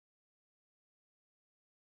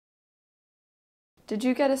Did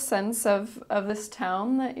you get a sense of this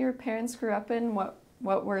town that your parents grew up in? What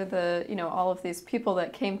were the, all of these people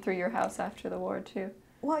that came through your house after the war too?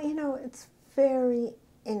 Well, it's very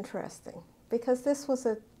interesting because this was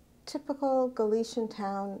a typical Galician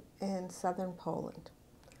town in southern Poland.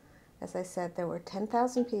 As I said, there were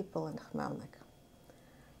 10,000 people in Chmelnik.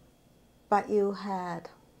 But you had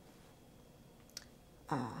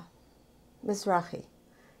Mizrahi,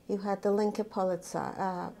 you had the Linke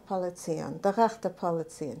Polizion, the Rechte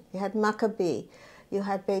Polizion, you had Maccabi, you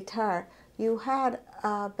had Beitar, you had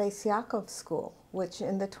Beis Yaakov school, which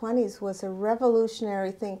in the 20s was a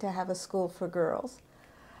revolutionary thing to have a school for girls.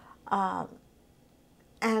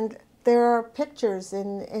 And there are pictures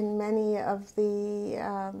in many of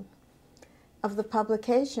the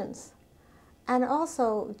publications. And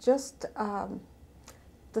also just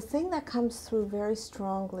the thing that comes through very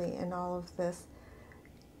strongly in all of this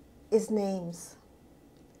is names.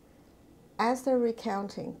 As they're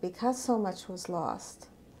recounting, because so much was lost,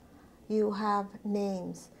 you have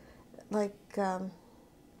names. Like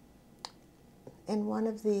in one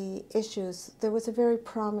of the issues, there was a very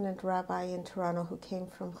prominent rabbi in Toronto who came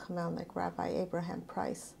from Chmelnik, Rabbi Abraham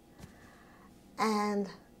Price. And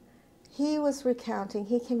he was recounting,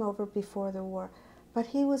 he came over before the war, but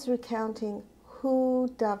he was recounting who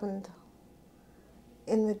davened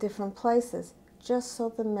in the different places, just so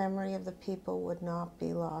the memory of the people would not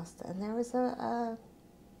be lost. And there was a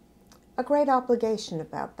great obligation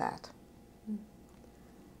about that.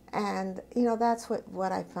 And, that's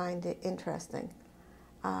what I find interesting.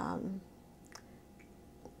 And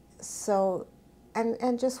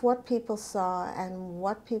just what people saw and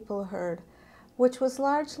what people heard, which was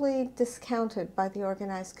largely discounted by the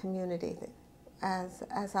organized community as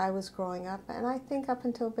I was growing up, and I think up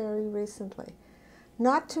until very recently.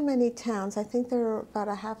 Not too many towns. I think there are about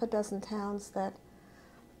a half a dozen towns that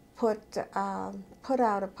put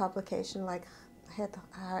out a publication like Het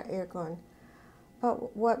Irgun.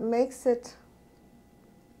 But what makes it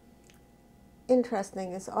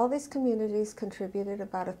interesting is all these communities contributed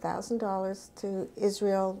about $1,000 to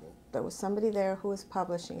Israel. There was somebody there who was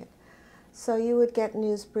publishing it. So you would get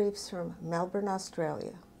news briefs from Melbourne,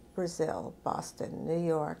 Australia, Brazil, Boston, New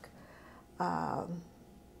York,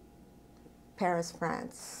 Paris,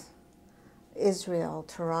 France, Israel,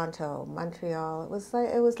 Toronto, Montreal. It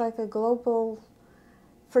was like a global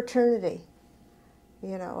fraternity,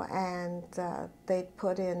 and they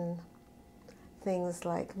put in things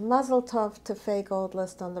like Mazel Tov to Faye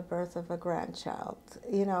Goldlist on the birth of a grandchild,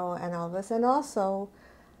 and all this, and also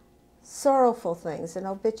sorrowful things and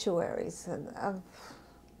obituaries and of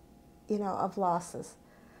losses.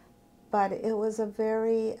 But it was a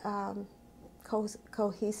very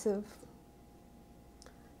cohesive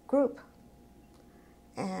group,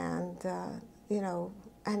 and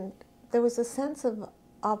and there was a sense of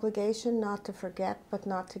obligation not to forget, but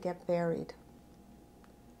not to get buried.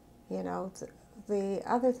 The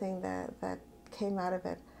other thing that came out of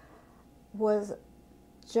it was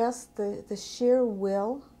just the sheer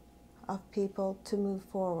will of people to move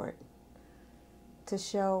forward, to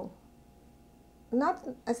show, not,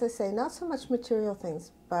 as I say, not so much material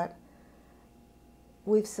things, but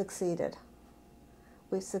we've succeeded.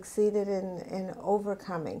 We've succeeded in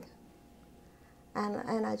overcoming.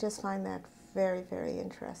 And I just find that very, very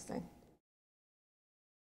interesting.